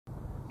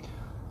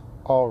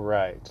All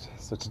right.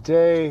 So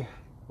today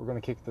we're going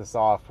to kick this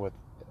off with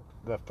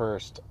the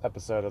first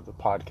episode of the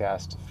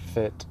podcast,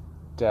 Fit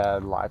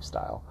Dad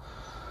Lifestyle.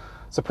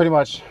 So pretty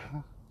much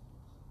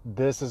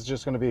this is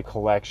just going to be a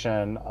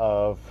collection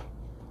of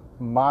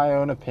my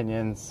own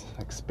opinions,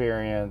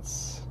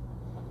 experience,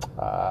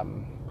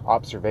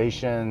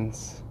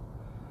 observations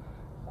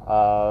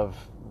of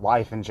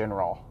life in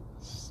general,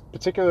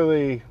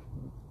 particularly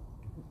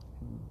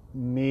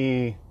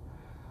me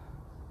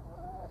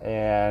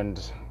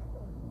and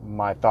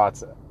my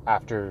thoughts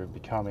after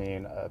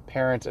becoming a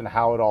parent and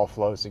how it all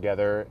flows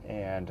together,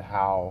 and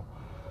how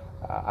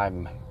I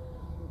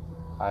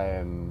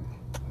am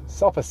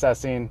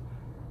self-assessing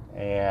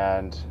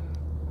and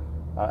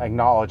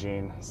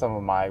acknowledging some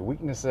of my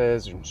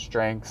weaknesses and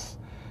strengths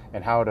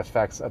and how it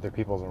affects other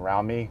people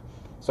around me.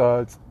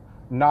 So it's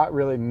not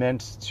really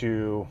meant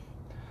to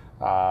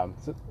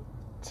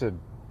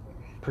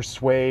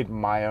persuade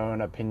my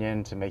own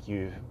opinion to make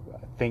you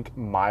think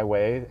my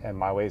way and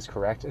my way is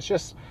correct. It's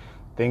just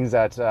things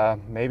that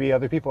maybe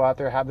other people out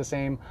there have the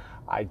same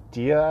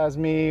idea as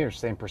me or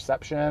same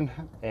perception,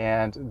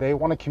 and they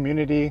want a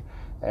community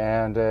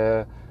and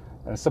a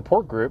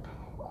support group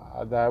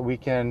that we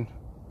can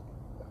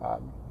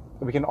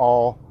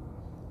all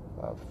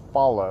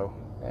follow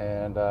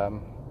and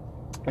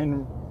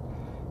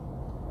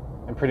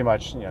pretty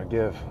much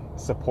give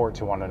support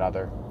to one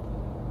another.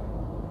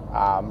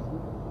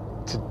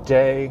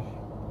 Today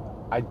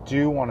I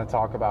do want to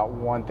talk about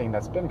one thing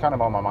that's been kind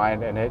of on my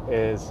mind, and it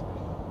is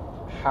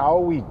how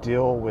we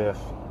deal with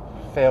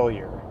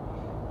failure,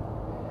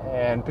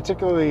 and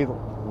particularly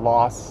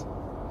loss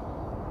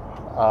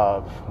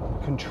of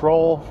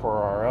control for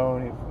our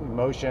own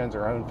emotions,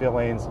 our own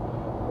feelings,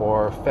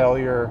 or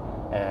failure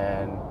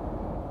and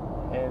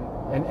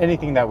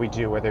anything that we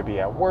do, whether it be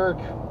at work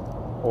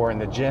or in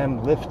the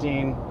gym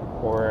lifting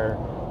or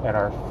in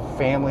our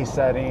family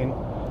setting,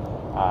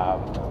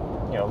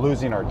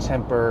 losing our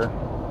temper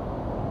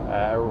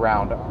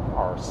around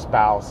our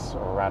spouse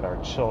or around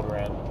our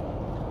children.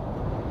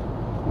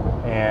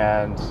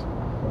 And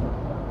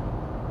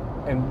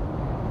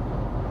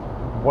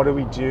what do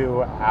we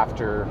do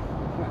after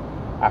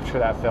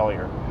that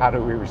failure? How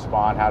do we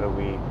respond? How do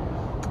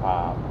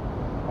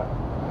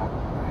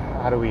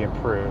we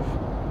improve?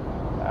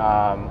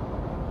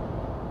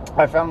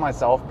 I found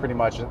myself pretty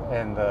much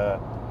in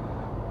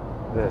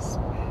this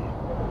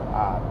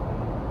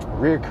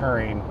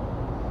reoccurring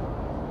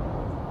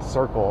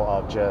circle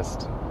of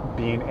just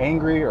being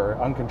angry or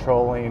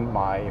uncontrolling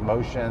my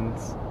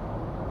emotions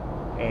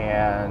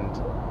and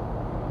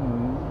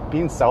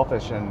being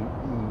selfish and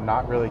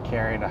not really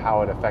caring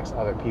how it affects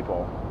other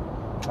people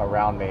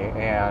around me.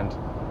 And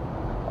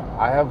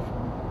I have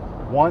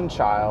one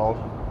child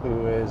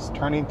who is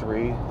turning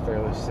 3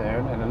 fairly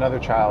soon, and another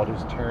child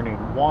who's turning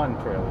 1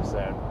 fairly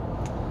soon.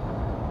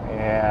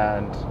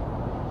 And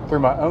through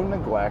my own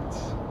neglect,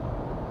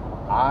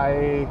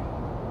 I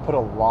put a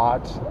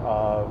lot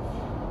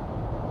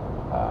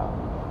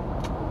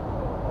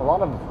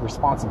of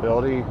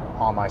responsibility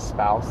on my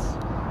spouse,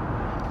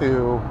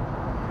 who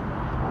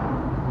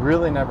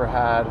really never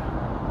had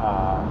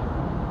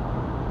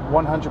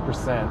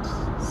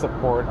 100%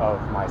 support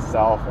of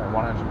myself and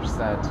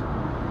 100%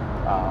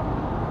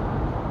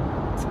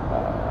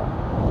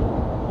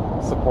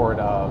 support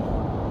of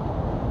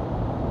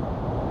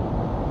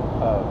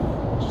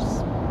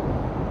just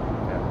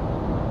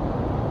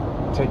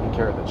taking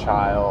care of the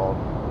child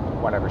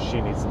whenever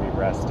she needs to be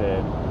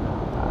rested,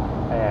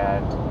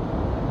 and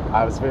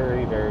I was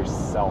very, very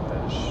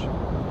selfish.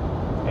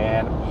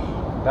 And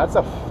that's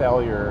a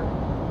failure,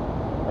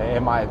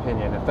 in my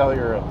opinion, a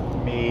failure of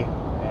me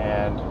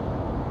and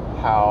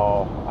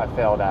how I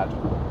failed at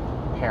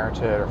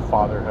parenthood or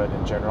fatherhood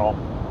in general.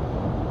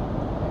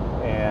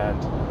 And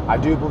I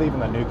do believe in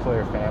the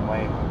nuclear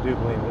family. I do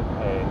believe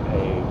in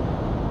a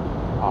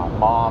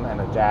mom and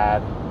a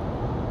dad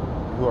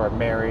who are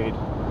married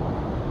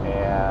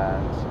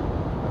and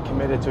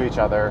committed to each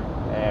other,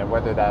 and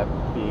whether that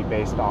be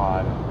based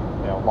on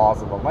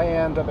laws of the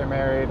land that they're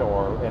married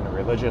or in a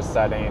religious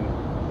setting.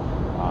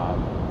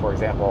 For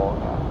example,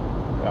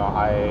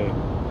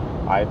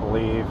 I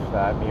believe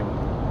that me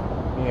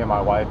and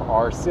my wife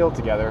are sealed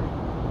together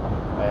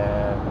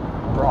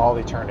and for all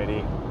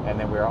eternity, and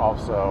then we are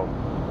also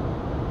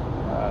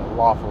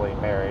lawfully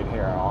married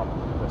here on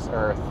this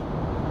earth.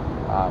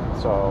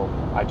 So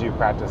I do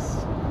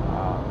practice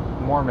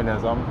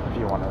Mormonism, if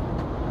you want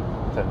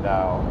to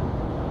know.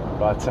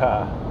 But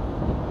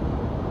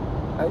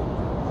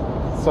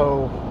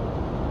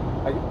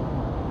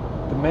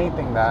the main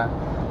thing that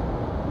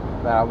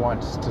I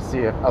want to see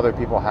if other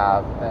people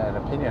have an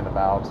opinion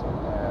about,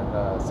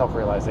 and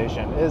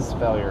self-realization, is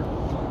failure.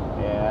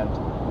 And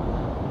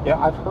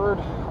I've heard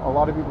a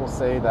lot of people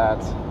say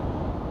that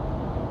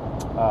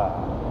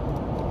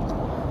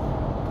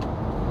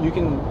you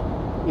can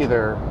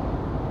either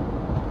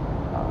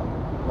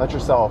let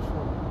yourself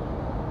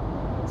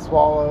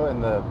swallow in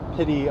the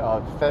pity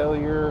of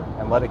failure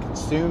and let it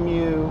consume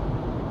you,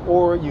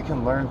 or you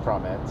can learn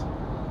from it.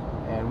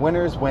 And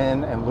winners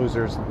win and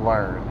losers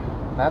learn.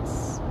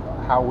 That's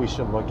how we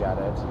should look at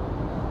it.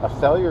 A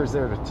failure is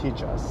there to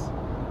teach us.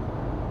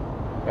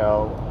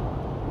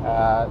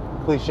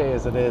 Cliche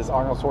as it is,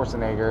 Arnold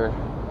Schwarzenegger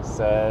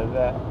said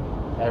that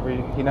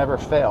he never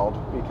failed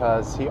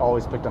because he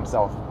always picked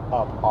himself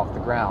up off the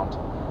ground.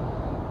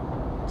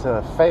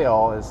 To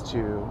fail is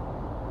to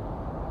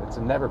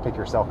never pick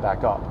yourself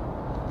back up.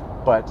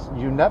 But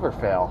you never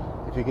fail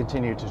if you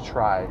continue to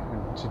try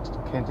and to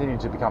continue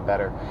to become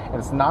better. And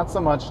it's not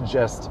so much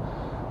just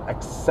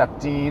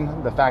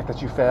accepting the fact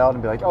that you failed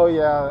and be like, oh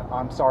yeah,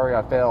 I'm sorry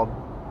I failed.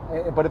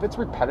 But if it's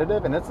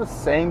repetitive and it's the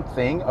same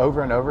thing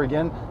over and over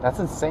again, that's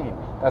insane.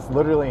 That's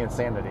literally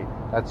insanity.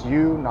 That's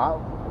you not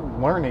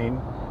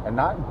learning and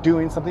not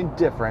doing something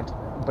different,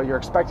 but you're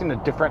expecting a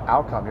different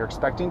outcome. You're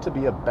expecting to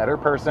be a better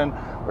person,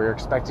 or you're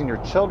expecting your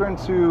children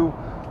to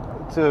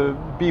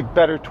be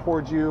better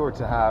towards you, or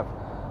to have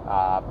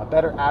a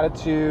better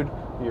attitude.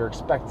 You're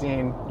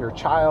expecting your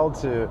child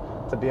to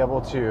be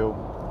able to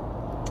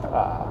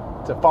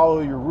follow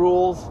your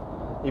rules,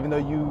 even though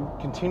you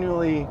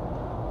continually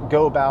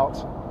go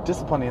about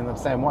disciplining them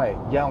the same way,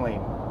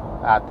 yelling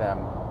at them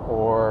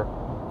or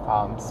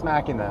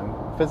smacking them,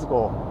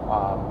 physical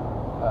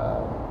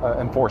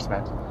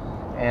enforcement.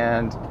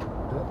 And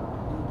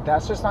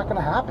that's just not going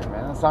to happen,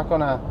 man. That's not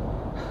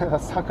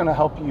going to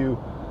help you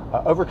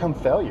overcome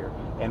failure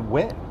and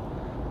win.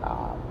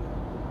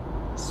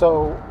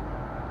 So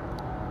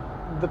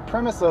the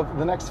premise of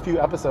the next few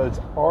episodes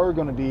are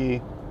going to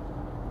be,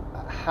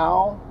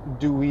 how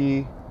do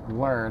we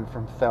learn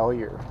from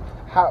failure?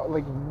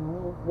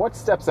 What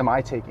steps am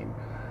I taking?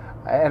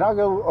 And I'll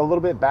go a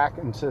little bit back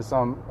into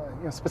some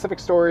specific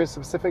stories,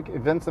 specific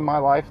events in my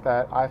life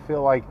that I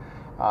feel like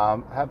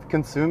have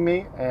consumed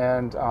me,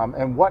 and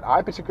what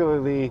I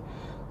particularly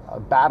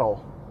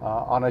battle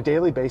on a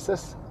daily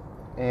basis.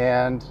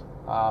 And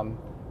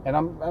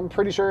I'm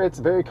pretty sure it's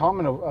very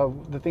common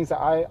of the things that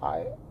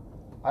I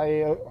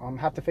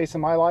have to face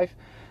in my life,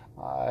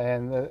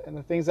 and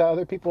the things that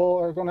other people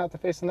are going to have to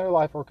face in their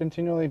life or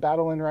continually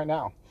battling right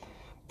now.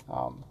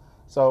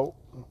 So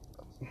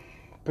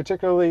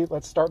particularly,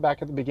 let's start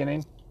back at the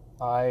beginning.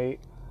 I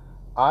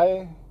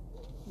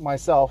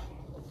myself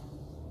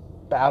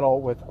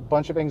battle with a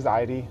bunch of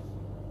anxiety,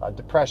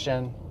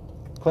 depression,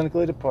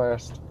 clinically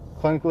depressed,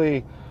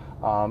 clinically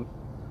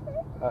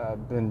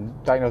been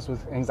diagnosed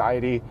with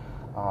anxiety.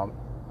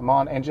 I'm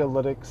on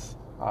anxiolytics,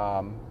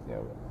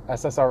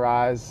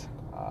 SSRIs,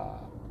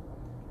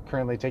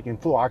 currently taking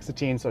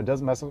fluoxetine, so it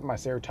does mess with my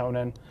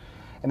serotonin.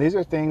 And these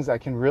are things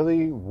that can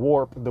really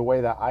warp the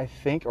way that I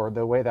think, or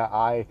the way that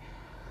I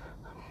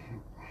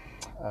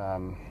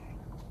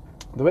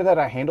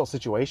handle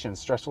situations,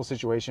 stressful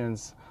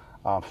situations,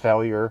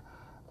 failure,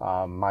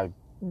 my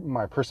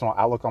personal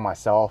outlook on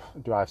myself.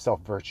 Do I have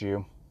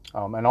self-virtue?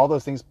 And all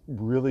those things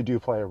really do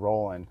play a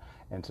role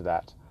into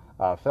that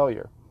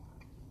failure.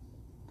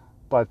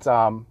 But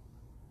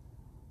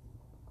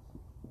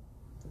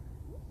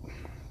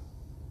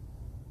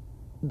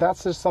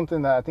that's just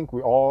something that I think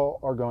we all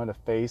are going to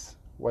face,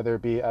 whether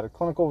it be at a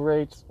clinical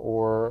rate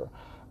or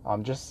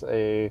just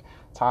a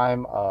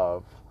time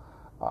of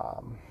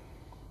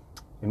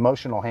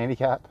emotional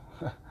handicap.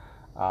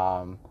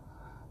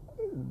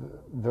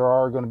 There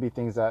are going to be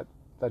things that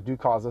do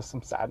cause us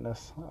some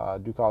sadness,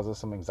 do cause us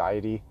some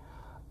anxiety,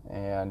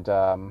 and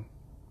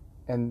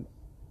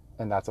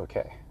that's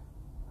okay.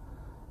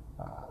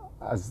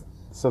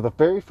 So the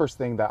very first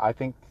thing that I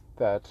think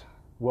that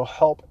will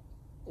help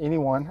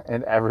anyone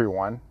and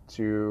everyone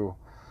to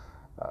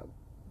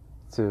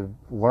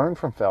learn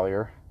from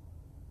failure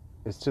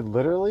is to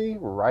literally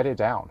write it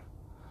down.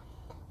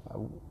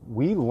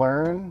 We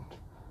learned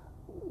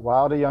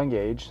while at a young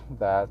age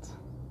that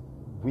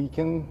we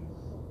can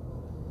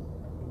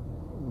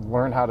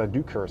learn how to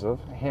do cursive,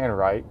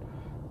 handwrite,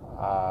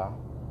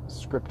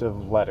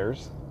 scriptive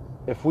letters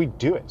if we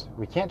do it.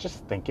 We can't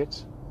just think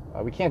it.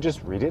 We can't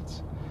just read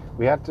it.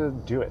 We have to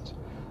do it.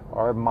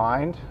 Our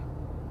mind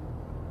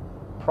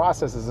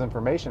processes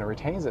information and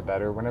retains it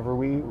better whenever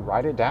we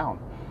write it down.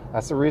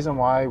 That's the reason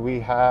why we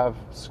have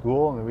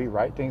school and we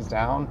write things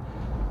down.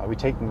 We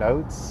take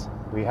notes.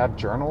 We have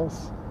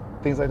journals,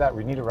 things like that.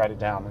 We need to write it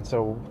down. And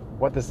so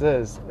what this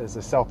is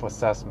a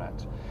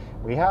self-assessment.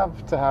 We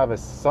have to have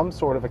some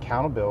sort of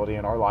accountability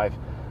in our life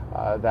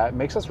that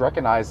makes us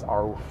recognize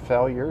our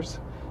failures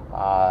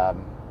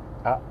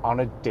on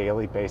a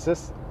daily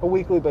basis, a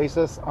weekly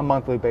basis, a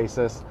monthly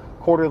basis,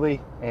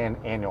 quarterly, and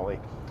annually.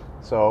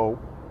 So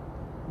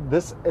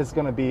this is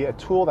going to be a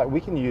tool that we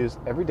can use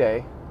every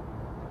day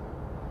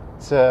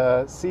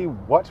to see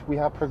what we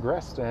have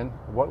progressed in,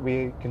 what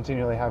we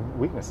continually have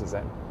weaknesses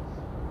in.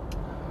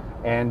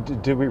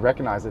 And do we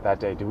recognize it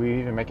that day? Do we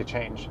even make a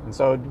change? And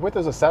so with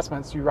those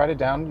assessments, you write it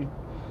down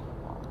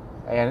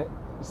and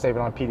save it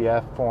on a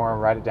PDF form,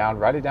 write it down.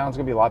 Write it down is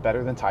going to be a lot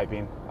better than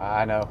typing,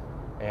 I know.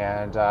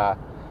 And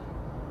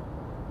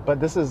but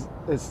this is,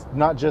 it's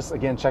not just,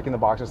 again, checking the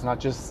box. It's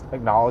not just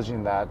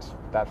acknowledging that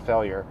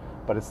failure,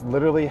 but it's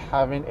literally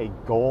having a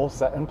goal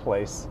set in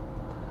place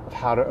of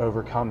how to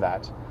overcome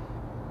that.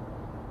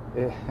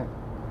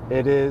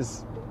 It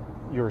is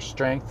your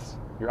strengths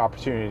your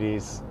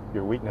opportunities,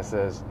 your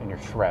weaknesses, and your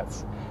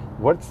threats.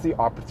 What's the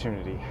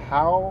opportunity?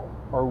 How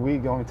are we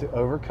going to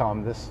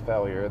overcome this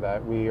failure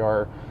that we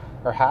are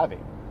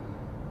having?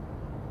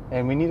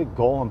 And we need a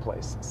goal in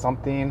place,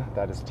 something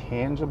that is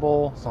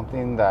tangible,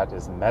 something that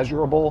is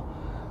measurable.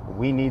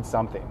 We need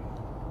something.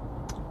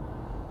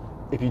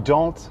 If you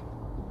don't,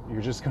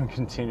 you're just going to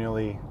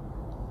continually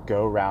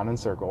go round in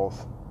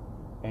circles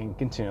and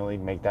continually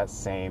make that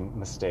same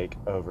mistake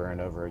over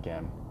and over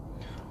again.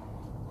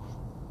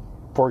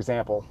 For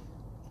example,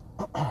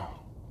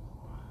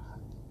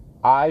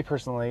 I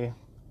personally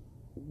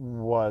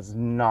was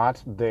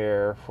not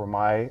there for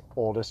my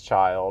oldest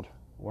child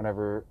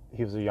whenever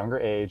he was a younger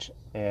age,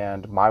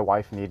 and my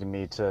wife needed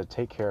me to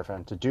take care of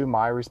him, to do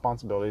my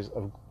responsibilities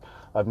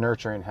of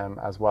nurturing him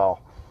as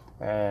well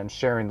and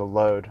sharing the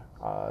load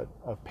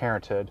of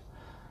parenthood.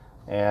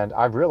 And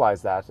I've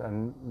realized that,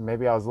 and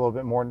maybe I was a little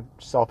bit more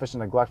selfish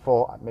and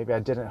neglectful. Maybe I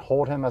didn't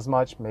hold him as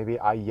much. Maybe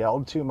I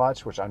yelled too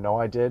much, which I know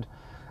I did.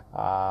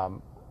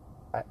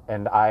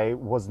 And I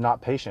was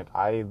not patient.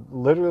 I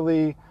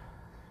literally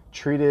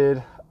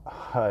treated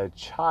a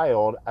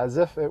child as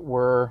if it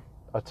were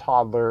a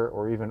toddler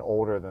or even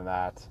older than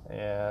that,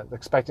 and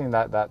expecting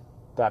that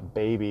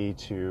baby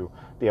to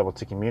be able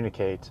to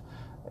communicate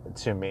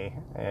to me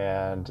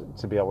and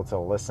to be able to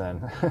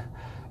listen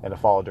and to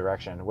follow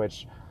direction,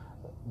 which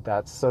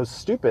that's so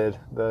stupid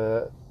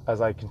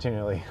as I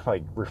continually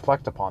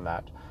reflect upon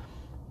that.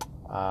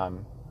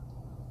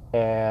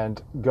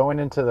 And going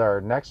into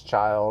our next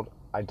child,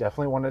 I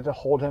definitely wanted to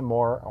hold him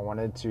more. I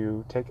wanted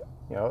to take,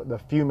 the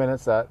few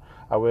minutes that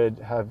I would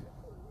have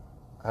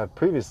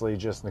previously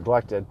just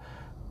neglected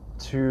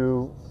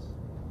to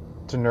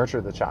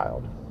nurture the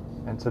child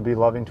and to be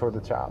loving toward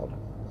the child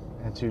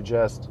and to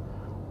just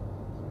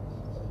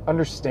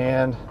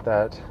understand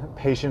that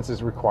patience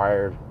is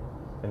required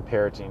in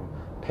parenting.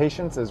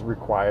 Patience is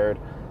required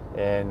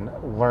in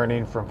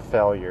learning from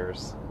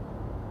failures.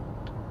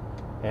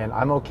 And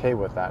I'm okay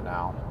with that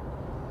now.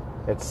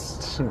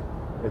 It's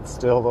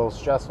still a little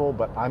stressful,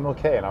 but I'm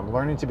okay, and I'm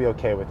learning to be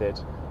okay with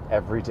it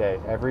every day,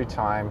 every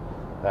time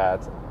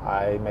that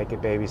I make a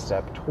baby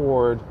step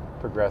toward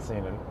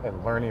progressing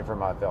and learning from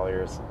my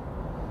failures.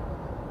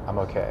 I'm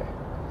okay.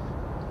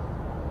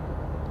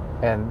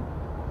 And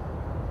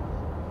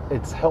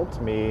it's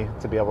helped me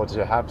to be able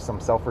to have some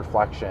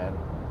self-reflection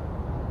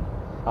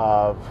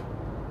of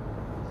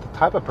the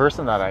type of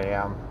person that I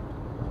am,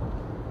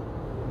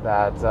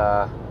 that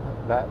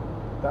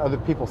other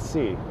people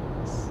see,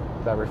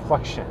 that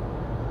reflection.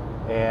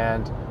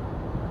 And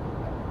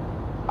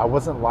I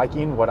wasn't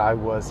liking what I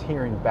was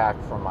hearing back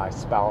from my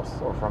spouse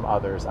or from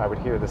others. I would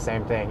hear the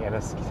same thing, and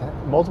it's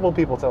multiple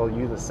people tell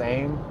you the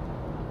same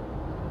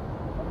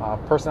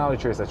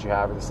personality traits that you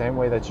have, or the same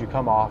way that you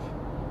come off.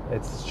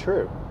 It's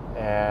true,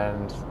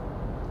 and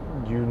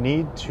you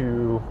need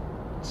to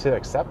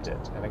accept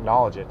it and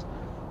acknowledge it.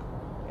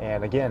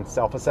 And again,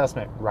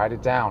 self-assessment, write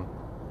it down,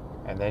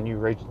 and then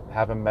you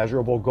have a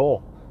measurable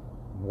goal.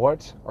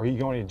 What are you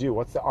going to do?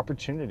 What's the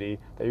opportunity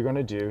that you're going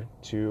to do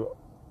to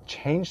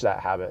change that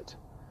habit?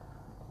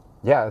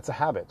 Yeah, it's a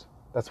habit.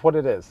 That's what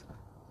it is.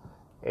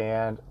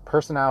 And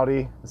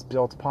personality is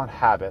built upon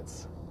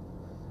habits.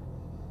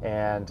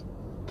 And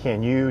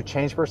can you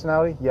change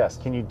personality? Yes.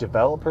 Can you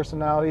develop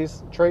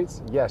personalities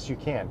traits? Yes, you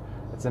can.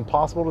 It's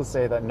impossible to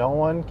say that no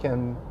one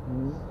can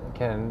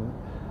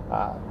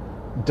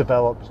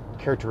develop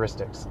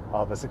characteristics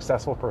of a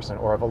successful person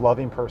or of a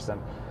loving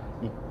person.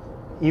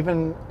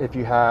 Even if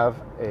you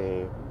have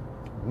a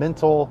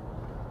mental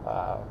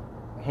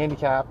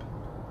handicap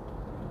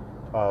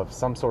of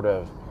some sort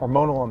of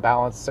hormonal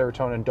imbalance,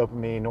 serotonin,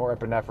 dopamine,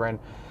 norepinephrine,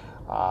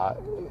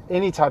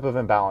 any type of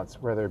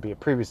imbalance, whether it be a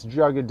previous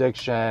drug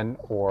addiction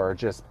or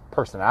just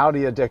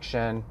personality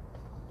addiction,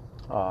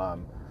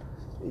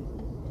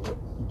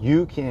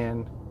 you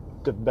can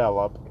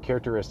develop a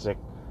characteristic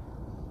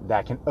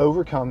that can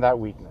overcome that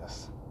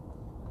weakness.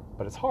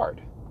 But it's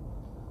hard.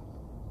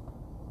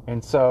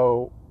 And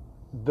so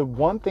the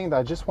one thing that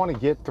I just want to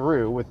get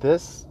through with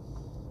this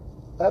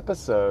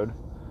episode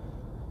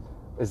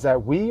is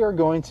that we are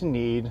going to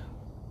need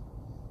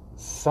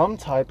some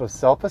type of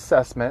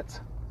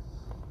self-assessment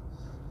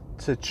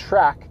to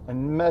track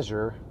and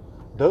measure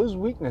those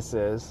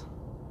weaknesses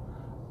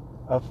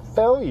of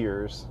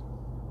failures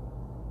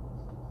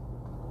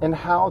and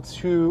how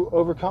to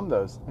overcome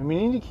those. And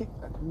we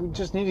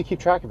just need to keep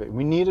track of it.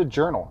 We need a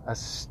journal. As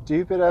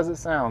stupid as it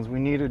sounds, we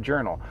need a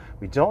journal.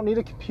 We don't need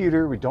a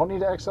computer. We don't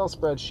need an Excel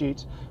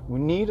spreadsheet.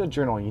 We need a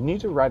journal. You need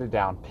to write it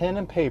down, pen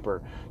and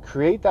paper.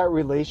 Create that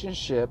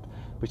relationship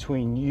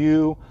between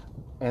you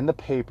and the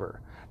paper.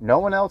 No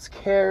one else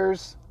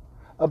cares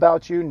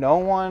about you. No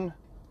one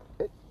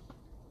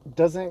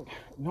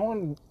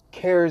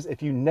cares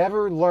if you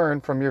never learn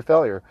from your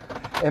failure.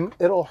 And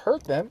it'll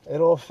hurt them,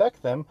 it'll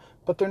affect them,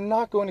 but they're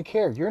not going to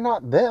care. You're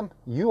not them,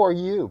 you are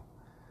you.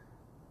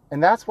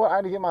 And that's what I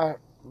had to get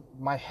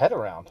my head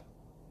around.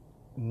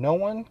 No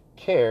one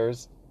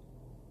cares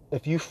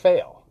if you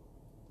fail.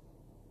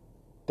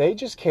 They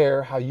just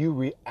care how you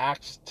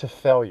react to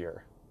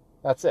failure.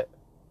 That's it.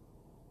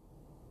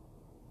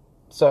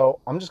 So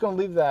I'm just going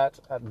to leave that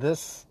at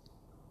this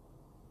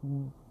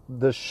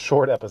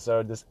short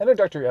episode, this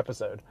introductory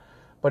episode.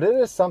 But it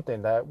is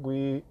something that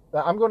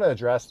I'm going to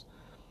address.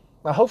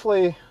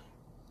 Hopefully,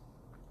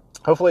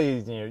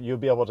 you'll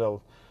be able to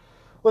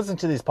listen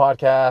to these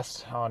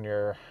podcasts on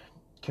your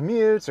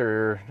commutes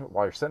or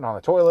while you're sitting on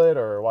the toilet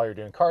or while you're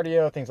doing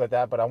cardio, things like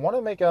that. But I want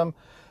to make them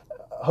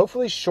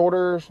hopefully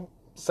shorter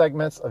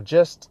segments of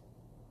just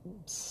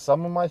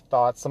some of my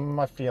thoughts, some of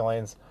my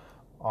feelings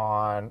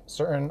on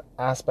certain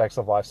aspects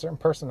of life, certain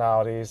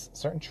personalities,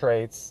 certain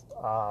traits,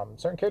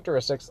 certain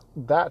characteristics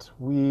that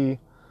we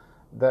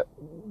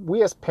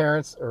as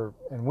parents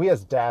and we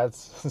as dads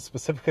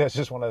specifically.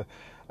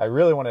 I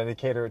really want to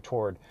cater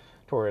toward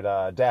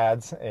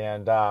dads,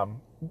 and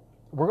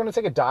we're going to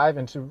take a dive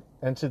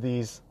into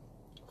these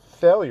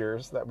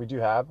failures that we do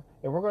have,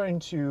 and we're going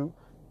to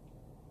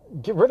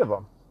get rid of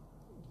them,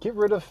 get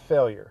rid of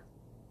failure,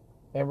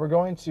 and we're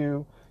going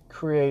to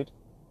create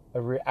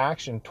a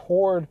reaction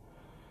toward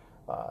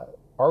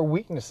our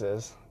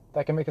weaknesses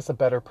that can make us a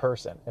better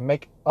person and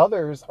make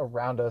others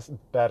around us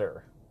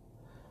better.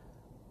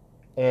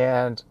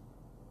 And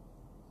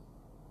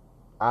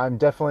I'm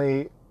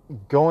definitely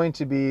going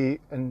to be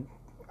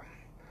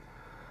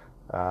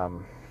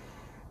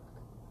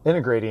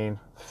integrating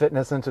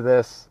fitness into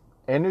this,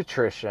 and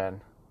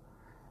nutrition,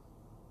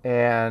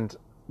 and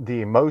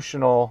the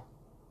emotional,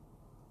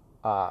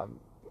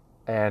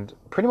 and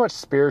pretty much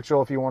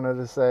spiritual, if you wanted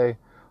to say.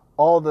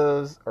 All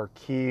those are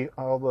key.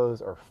 All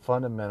those are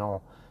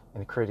fundamental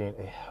in creating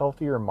a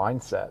healthier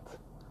mindset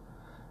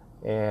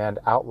and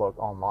outlook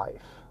on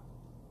life.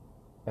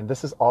 And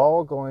this is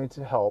all going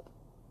to help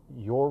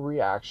your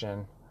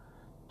reaction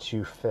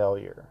to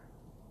failure.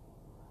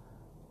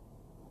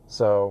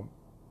 So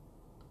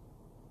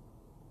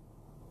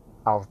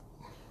I'll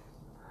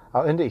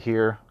end it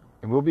here,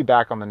 and we'll be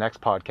back on the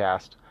next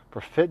podcast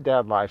for Fit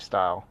Dad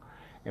Lifestyle,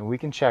 and we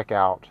can check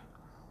out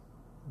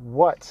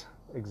what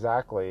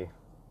exactly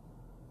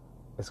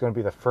is going to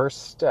be the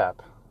first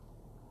step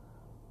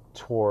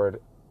toward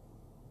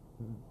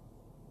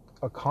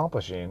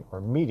accomplishing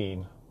or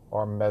meeting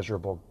our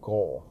measurable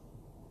goal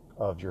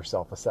of your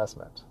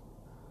self-assessment.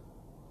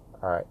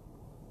 All right,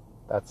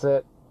 that's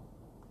it.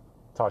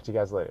 Talk to you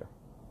guys later.